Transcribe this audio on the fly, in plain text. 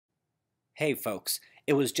Hey folks,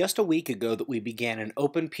 it was just a week ago that we began an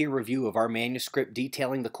open peer review of our manuscript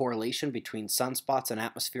detailing the correlation between sunspots and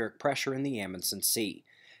atmospheric pressure in the Amundsen Sea.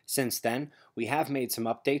 Since then, we have made some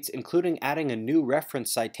updates, including adding a new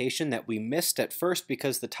reference citation that we missed at first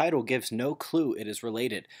because the title gives no clue it is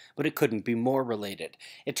related, but it couldn't be more related.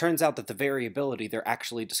 It turns out that the variability they're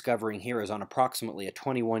actually discovering here is on approximately a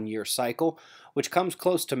 21-year cycle, which comes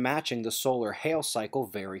close to matching the solar Hale cycle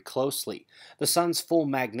very closely. The Sun's full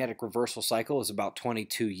magnetic reversal cycle is about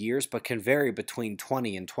 22 years, but can vary between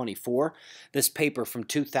 20 and 24. This paper from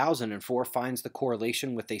 2004 finds the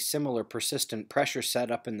correlation with a similar persistent pressure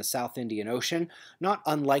setup in the South Indian Ocean, not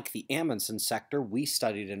unlike the Amundsen sector we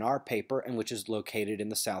studied in our paper and which is located in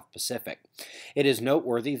the South Pacific. It is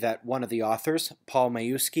noteworthy that one of the authors, Paul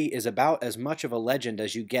Majewski, is about as much of a legend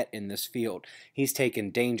as you get in this field. He's taken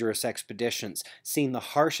dangerous expeditions, seen the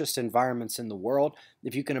harshest environments in the world.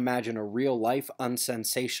 If you can imagine a real-life,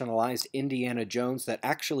 unsensationalized Indiana Jones that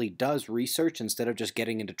actually does research instead of just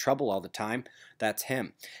getting into trouble all the time, that's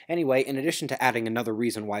him. Anyway, in addition to adding another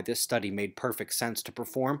reason why this study made perfect sense to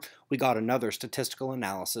perform, we got another statistical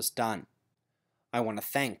analysis done. I want to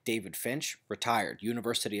thank David Finch, retired,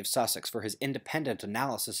 University of Sussex, for his independent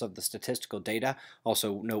analysis of the statistical data,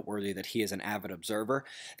 also noteworthy that he is an avid observer,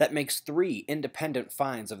 that makes 3 independent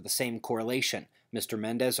finds of the same correlation. Mr.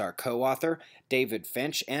 Mendez, our co-author, David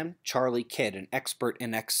Finch, and Charlie Kidd, an expert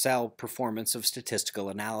in Excel performance of statistical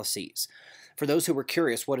analyses. For those who were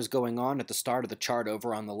curious what is going on at the start of the chart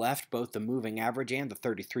over on the left, both the moving average and the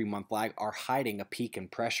 33-month lag are hiding a peak in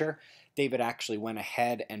pressure. David actually went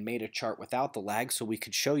ahead and made a chart without the lag so we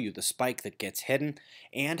could show you the spike that gets hidden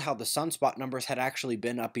and how the sunspot numbers had actually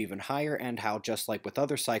been up even higher and how, just like with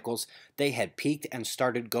other cycles, they had peaked and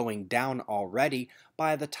started going down already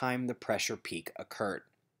by the time the pressure peak occurred.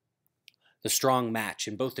 The strong match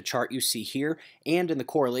in both the chart you see here and in the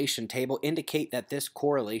correlation table indicate that this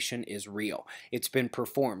correlation is real. It's been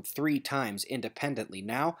performed 3 times independently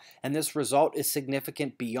now, and this result is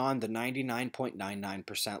significant beyond the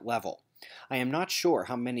 99.99% level. I am not sure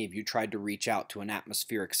how many of you tried to reach out to an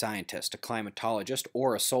atmospheric scientist, a climatologist,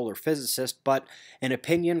 or a solar physicist, but an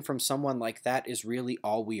opinion from someone like that is really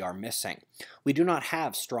all we are missing. We do not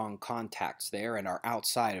have strong contacts there and are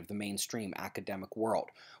outside of the mainstream academic world.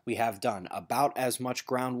 We have done about as much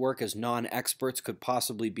groundwork as non-experts could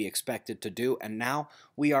possibly be expected to do, and now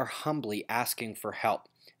we are humbly asking for help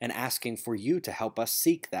and asking for you to help us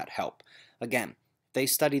seek that help. Again, they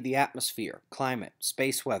study the atmosphere, climate,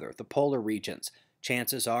 space weather, the polar regions.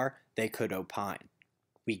 Chances are they could opine.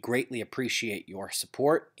 We greatly appreciate your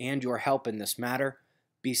support and your help in this matter.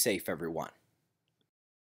 Be safe, everyone.